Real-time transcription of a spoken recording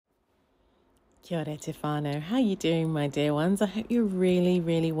Kia ora te whānau. How are you doing, my dear ones? I hope you're really,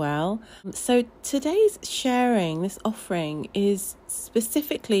 really well. So today's sharing, this offering, is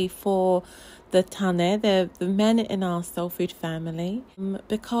specifically for the tane, the men in our soul food family,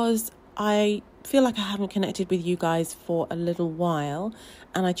 because I feel like I haven't connected with you guys for a little while,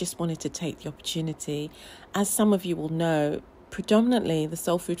 and I just wanted to take the opportunity. As some of you will know, predominantly the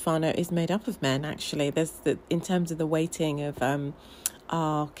soul food whānau is made up of men, actually. In terms of the weighting of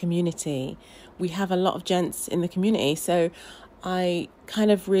our community, we have a lot of gents in the community, so I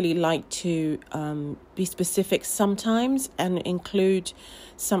kind of really like to be specific sometimes and include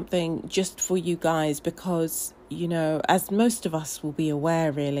something just for you guys, because, you know, as most of us will be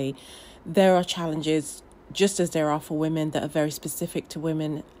aware, really, there are challenges just as there are for women that are very specific to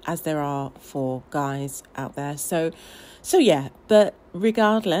women as there are for guys out there. So yeah, but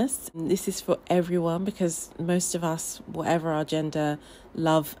regardless, this is for everyone, because most of us, whatever our gender,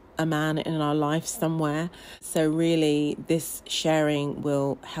 love a man in our life somewhere. So really, this sharing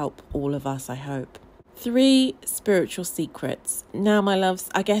will help all of us, I hope. 3 spiritual secrets. Now, my loves,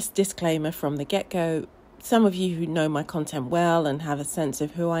 I guess disclaimer from the get-go. Some of you who know my content well and have a sense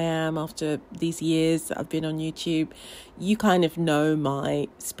of who I am after these years that I've been on YouTube, you kind of know my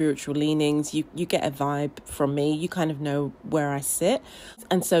spiritual leanings. You get a vibe from me. You kind of know where I sit.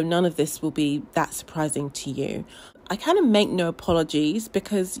 And so none of this will be that surprising to you. I kind of make no apologies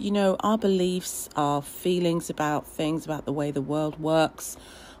because, you know, our beliefs, our feelings about things, about the way the world works,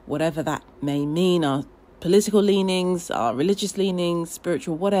 whatever that may mean, our political leanings, our religious leanings,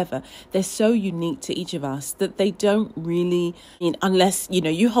 spiritual, whatever, they're so unique to each of us that they don't really, unless, you know,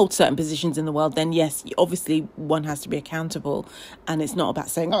 you hold certain positions in the world, then yes, obviously one has to be accountable. And it's not about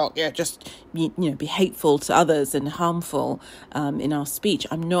saying, oh yeah, just, you know, be hateful to others and harmful in our speech.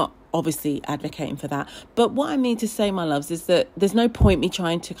 I'm not obviously advocating for that. But what I mean to say, my loves, is that there's no point me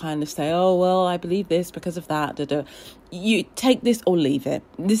trying to kind of say, oh, well, I believe this because of that. You take this or leave it.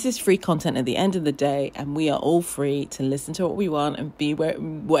 This is free content at the end of the day, and we are all free to listen to what we want and be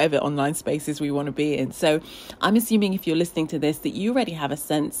whatever online spaces we want to be in. So I'm assuming if you're listening to this that you already have a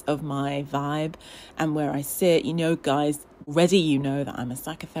sense of my vibe and where I sit. You know, guys, already you know that I'm a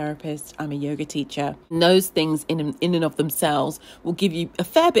psychotherapist, I'm a yoga teacher. And those things in and of themselves will give you a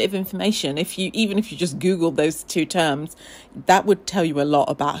fair bit of information. Even if you just Google those 2 terms, that would tell you a lot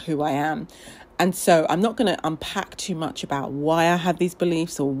about who I am. And so I'm not going to unpack too much about why I have these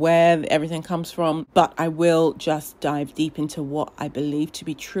beliefs or where everything comes from, but I will just dive deep into what I believe to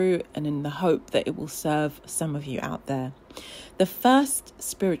be true, and in the hope that it will serve some of you out there. The first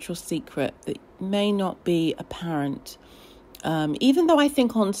spiritual secret that may not be apparent, even though I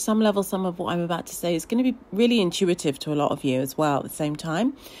think on some level some of what I'm about to say is going to be really intuitive to a lot of you as well at the same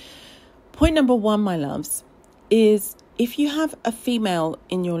time. Point number 1, my loves, is if you have a female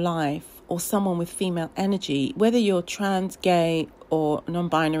in your life or someone with female energy, whether you're trans, gay or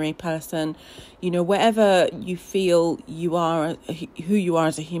non-binary person, you know, wherever you feel you are, who you are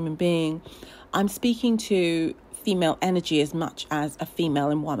as a human being, I'm speaking to female energy as much as a female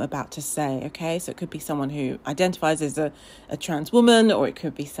in what I'm about to say, okay? So it could be someone who identifies as a trans woman, or it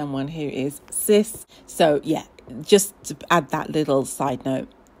could be someone who is cis. So yeah, just to add that little side note.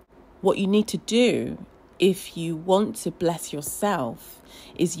 What you need to do if you want to bless yourself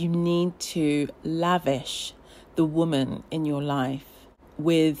is you need to lavish the woman in your life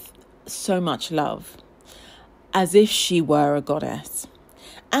with so much love, as if she were a goddess.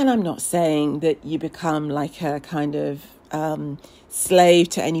 And I'm not saying that you become like a kind of slave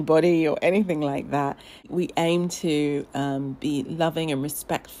to anybody or anything like that. We aim to be loving and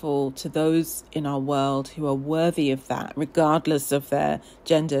respectful to those in our world who are worthy of that, regardless of their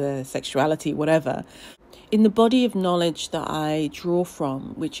gender, their sexuality, whatever. In the body of knowledge that I draw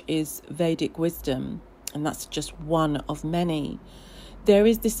from, which is Vedic wisdom, and that's just one of many, there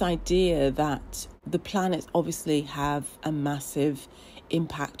is this idea that the planets obviously have a massive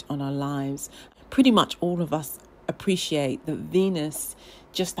impact on our lives. Pretty much all of us appreciate that Venus,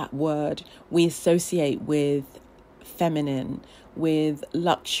 just that word, we associate with feminine, with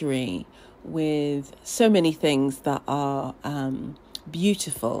luxury, with so many things that are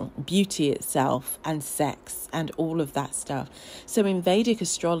beautiful, beauty itself, and sex and all of that stuff. So in Vedic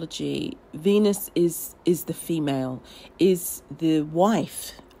astrology, Venus is the female, is the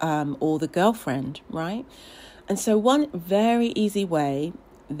wife or the girlfriend, right? And so one very easy way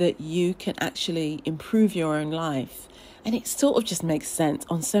that you can actually improve your own life, and it sort of just makes sense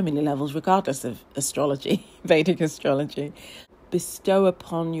on so many levels, regardless of astrology, Vedic astrology, bestow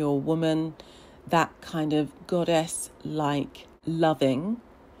upon your woman that kind of goddess-like loving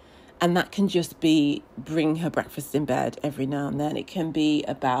And that can just be bringing her breakfast in bed every now and then. It can be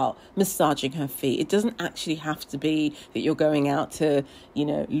about massaging her feet. It doesn't actually have to be that you're going out to,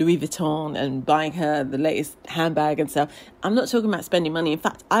 Louis Vuitton and buying her the latest handbag and stuff. I'm not talking about spending money. In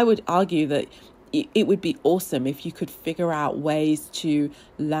fact, I would argue that it would be awesome if you could figure out ways to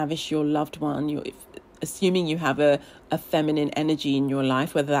lavish your loved one, assuming you have a feminine energy in your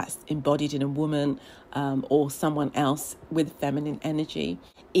life, whether that's embodied in a woman or someone else with feminine energy.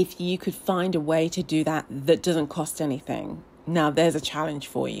 If you could find a way to do that doesn't cost anything, now there's a challenge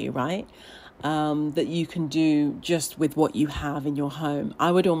for you, right? That you can do just with what you have in your home.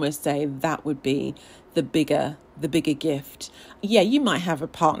 I would almost say that would be the bigger gift. Yeah, you might have a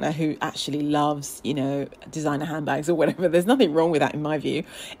partner who actually loves, designer handbags or whatever. There's nothing wrong with that in my view.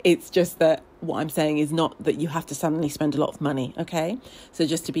 It's just that what I'm saying is not that you have to suddenly spend a lot of money, okay? So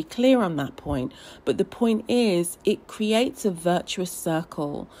just to be clear on that point. But the point is, it creates a virtuous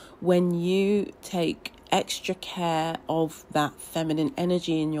circle when you take extra care of that feminine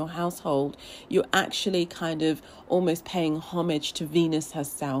energy in your household. You're actually kind of almost paying homage to Venus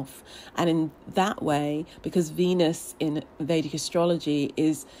herself. And in that way, because Venus in Vedic astrology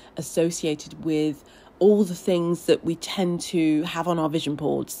is associated with all the things that we tend to have on our vision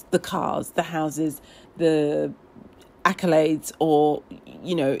boards, the cars, the houses, the accolades, or,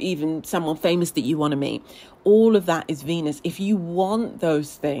 even someone famous that you want to meet. All of that is Venus. If you want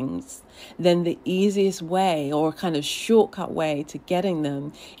those things, then the easiest way, or a kind of shortcut way to getting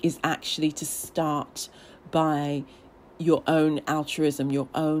them, is actually to start by your own altruism, your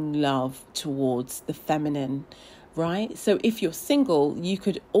own love towards the feminine, right? So if you're single, you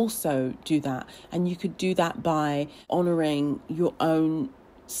could also do that. And you could do that by honoring your own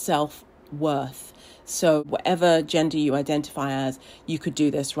self-worth. So whatever gender you identify as, you could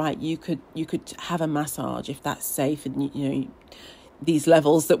do this, right? You could have a massage if that's safe, and these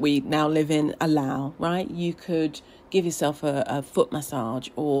levels that we now live in allow, right? You could give yourself a foot massage,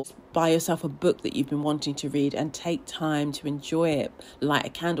 or buy yourself a book that you've been wanting to read and take time to enjoy it, light a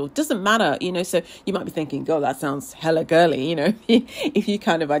candle. It doesn't matter, so you might be thinking, God, that sounds hella girly, if you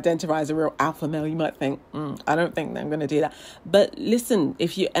kind of identify as a real alpha male, you might think, I don't think I'm going to do that. But listen,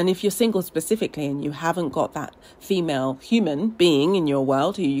 if you're single specifically and you haven't got that female human being in your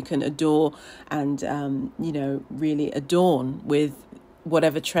world who you can adore and, really adorn with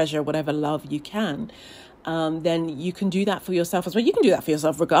whatever treasure, whatever love you can, then you can do that for yourself as well. You can do that for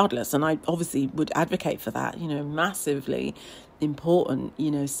yourself regardless. And I obviously would advocate for that, massively important.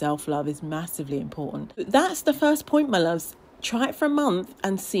 Self-love is massively important. But that's the first point, my loves. Try it for a month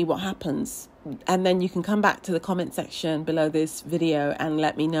and see what happens. And then you can come back to the comment section below this video and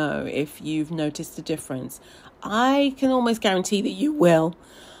let me know if you've noticed a difference. I can almost guarantee that you will.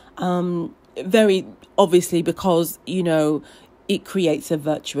 Very obviously, because, it creates a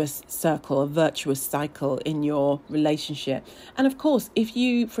virtuous circle, a virtuous cycle in your relationship. And of course, if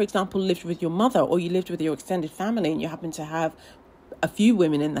you, for example, lived with your mother, or you lived with your extended family and you happen to have a few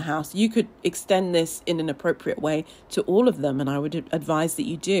women in the house, you could extend this in an appropriate way to all of them. And I would advise that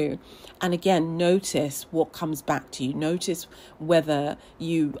you do. And again, notice what comes back to you. Notice whether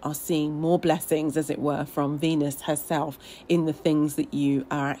you are seeing more blessings, as it were, from Venus herself in the things that you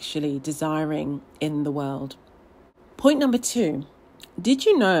are actually desiring in the world. Point number 2, did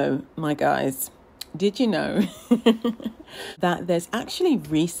you know, my guys, that there's actually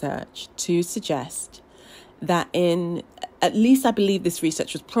research to suggest that at least I believe this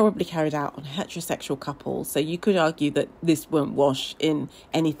research was probably carried out on heterosexual couples. So you could argue that this won't wash in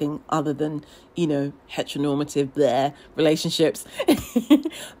anything other than, heteronormative relationships.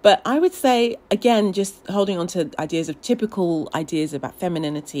 But I would say, again, just holding on to typical ideas about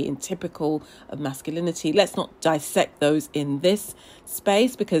femininity and typical of masculinity. Let's not dissect those in this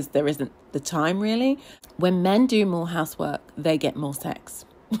space because there isn't the time really. When men do more housework, they get more sex.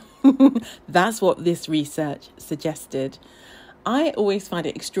 That's what this research suggested. I always find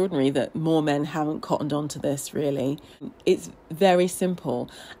it extraordinary that more men haven't cottoned on to this, really. It's very simple.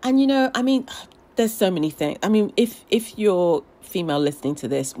 And, there's so many things. If you're female listening to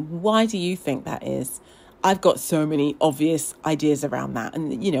this, why do you think that is? I've got so many obvious ideas around that. And,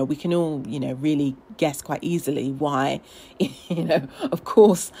 we can all, really guess quite easily why, of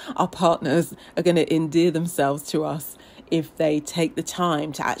course, our partners are going to endear themselves to us if they take the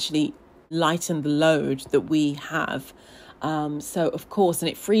time to actually lighten the load that we have. So of course, and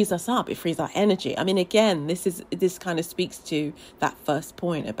it frees us up, it frees our energy. Again, this kind of speaks to that first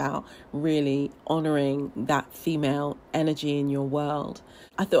point about really honoring that female energy in your world.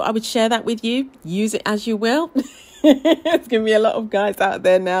 I thought I would share that with you. Use it as you will. There's going to be a lot of guys out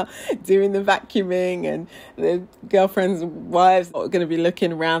there now doing the vacuuming, and the girlfriends and wives are going to be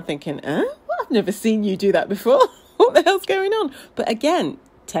looking around thinking, well, I've never seen you do that before. What the hell's going on? But again,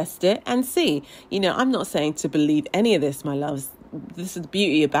 test it and see. I'm not saying to believe any of this, my loves. This is the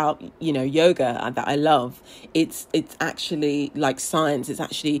beauty about, yoga that I love. It's actually like science. It's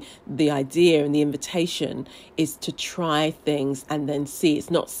actually the idea, and the invitation is to try things and then see.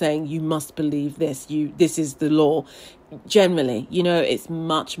 It's not saying you must believe this. This is the law. Generally, it's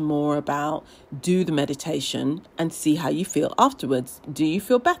much more about do the meditation and see how you feel afterwards. Do you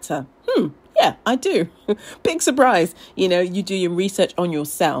feel better? Yeah, I do. Big surprise. You do your research on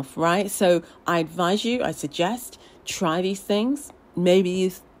yourself, right? So I suggest try these things. Maybe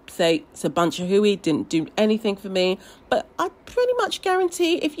you say it's a bunch of hooey, didn't do anything for me, but I pretty much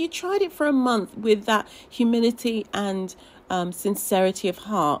guarantee if you tried it for a month with that humility and sincerity of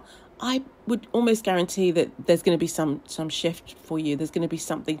heart, I would almost guarantee that there's going to be some shift for you. There's going to be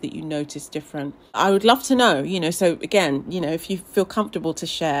something that you notice different. I would love to know, so again, if you feel comfortable to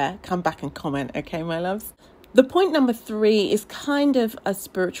share, come back and comment. Okay, my loves. The point number 3 is kind of a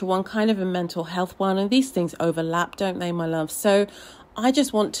spiritual one, kind of a mental health one. And these things overlap, don't they, my love? So I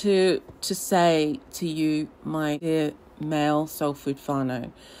just want to say to you, my dear male soul food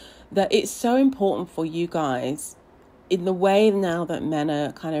whānau, that it's so important for you guys, in the way now that men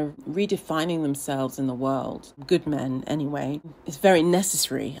are kind of redefining themselves in the world, good men anyway, it's very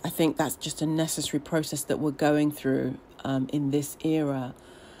necessary. I think that's just a necessary process that we're going through in this era.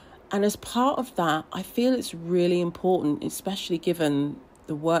 And as part of that, I feel it's really important, especially given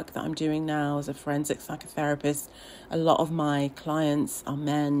the work that I'm doing now as a forensic psychotherapist. A lot of my clients are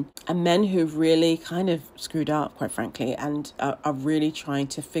men, and men who've really kind of screwed up, quite frankly, and are really trying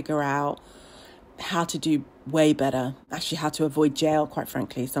to figure out how to do way better, actually how to avoid jail, quite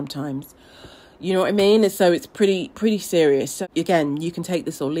frankly, sometimes. You know what I mean? So it's pretty serious. So again, you can take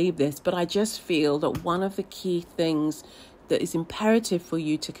this or leave this, but I just feel that one of the key things that is imperative for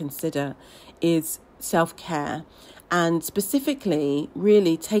you to consider is self-care, and specifically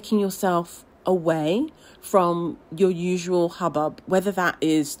really taking yourself away from your usual hubbub, whether that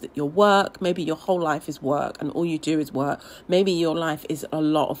is your work, maybe your whole life is work and all you do is work. Maybe your life is a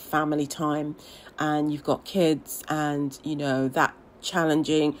lot of family time and you've got kids, and that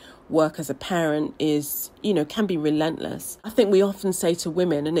challenging work as a parent is, can be relentless. I think we often say to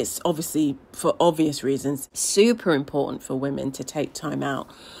women, and it's obviously for obvious reasons, super important for women to take time out.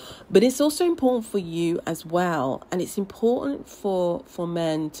 But it's also important for you as well. And it's important for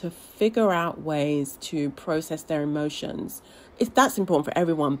men to figure out ways to process their emotions. That's important for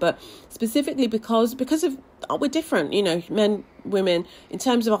everyone, but specifically because of we're different, men, women, in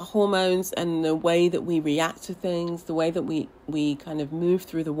terms of our hormones and the way that we react to things, the way that we kind of move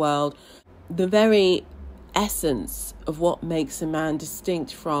through the world. The very essence of what makes a man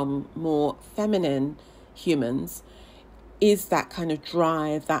distinct from more feminine humans is that kind of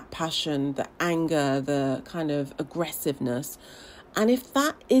drive, that passion, the anger, the kind of aggressiveness. And if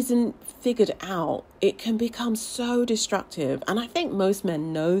that isn't figured out, it can become so destructive. And I think most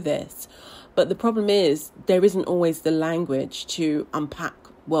men know this. But the problem is there isn't always the language to unpack,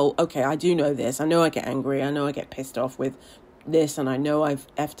 well, okay, I do know this. I know I get angry. I know I get pissed off with this, and I know I've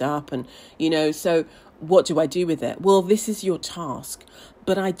effed up. And, so what do I do with it? Well, this is your task.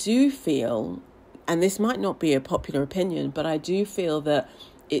 But I do feel, and this might not be a popular opinion, but I do feel that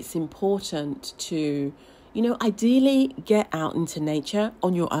it's important to, ideally get out into nature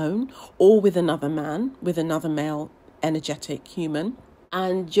on your own or with another man, with another male energetic human,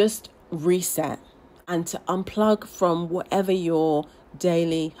 and just reset and to unplug from whatever your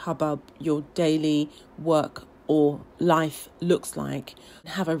daily hubbub, your daily work or life looks like.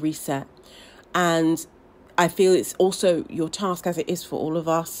 Have a reset. And I feel it's also your task, as it is for all of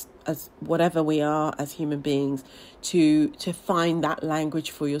us, as whatever we are as human beings, to find that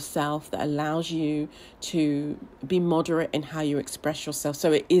language for yourself that allows you to be moderate in how you express yourself,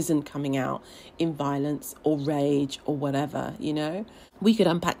 so it isn't coming out in violence or rage or whatever. We could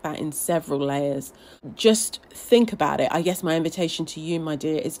unpack that in several layers. Just think about it. I guess my invitation to you, my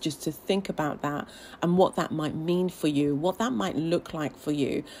dear, is just to think about that and what that might mean for you, what that might look like for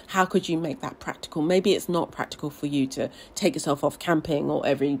you. How could you make that practical? Maybe it's not practical for you to take yourself off camping or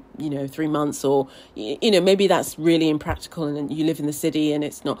every, 3 months, or, maybe that's really impractical and you live in the city and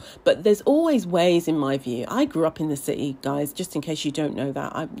it's not. But there's always ways, in my view. I grew up in the city, guys, just in case you don't know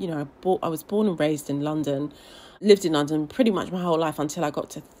that. I was born and raised in London. Lived in London pretty much my whole life until I got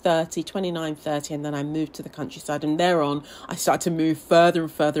to 29, 30, and then I moved to the countryside. And thereon, I started to move further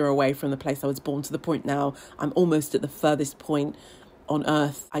and further away from the place I was born, to the point now I'm almost at the furthest point on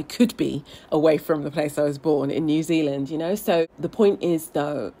earth I could be away from the place I was born in New Zealand, you know? So the point is,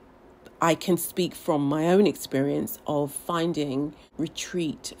 though, I can speak from my own experience of finding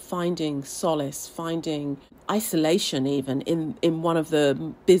retreat, finding solace, finding isolation even in one of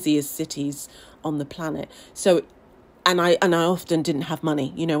the busiest cities on the planet. So, and I often didn't have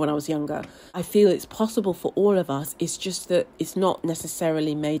money, you know, when I was younger. I feel it's possible for all of us. It's just that it's not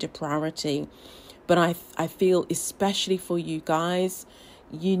necessarily made a priority. But I feel especially for you guys,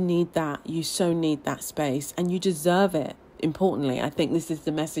 you need that. You so need that space and you deserve it. Importantly, I think this is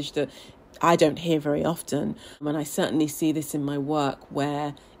the message that I don't hear very often. And I certainly see this in my work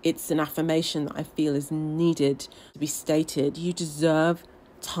where it's an affirmation that I feel is needed to be stated. You deserve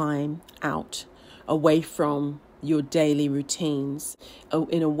time out, away from your daily routines,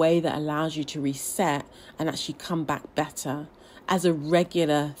 in a way that allows you to reset and actually come back better as a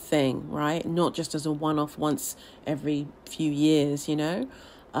regular thing, right? Not just as a one-off once every few years, you know?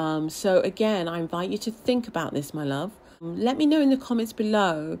 So again, I invite you to think about this, my love. Let me know in the comments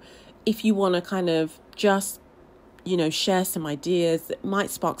below if you want to kind of just, you know, share some ideas that might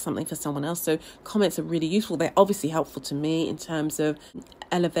spark something for someone else. So comments are really useful. They're obviously helpful to me in terms of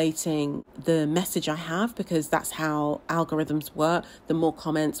elevating the message I have, because that's how algorithms work. The more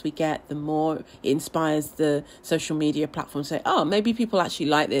comments we get, the more it inspires the social media platform to say, oh, maybe people actually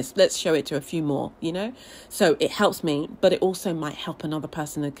like this. Let's show it to a few more, you know? So it helps me, but it also might help another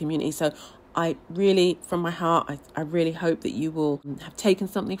person in the community. So I really, from my heart, I really hope that you will have taken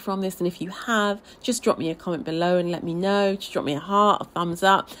something from this. And if you have, just drop me a comment below and let me know. Just drop me a heart, a thumbs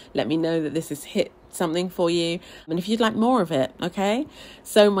up. Let me know that this has hit something for you. And if you'd like more of it, okay?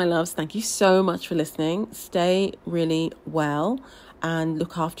 So my loves, thank you so much for listening. Stay really well and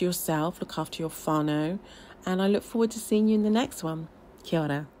look after yourself, look after your whānau. And I look forward to seeing you in the next one. Kia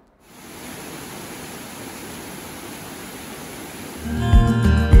ora.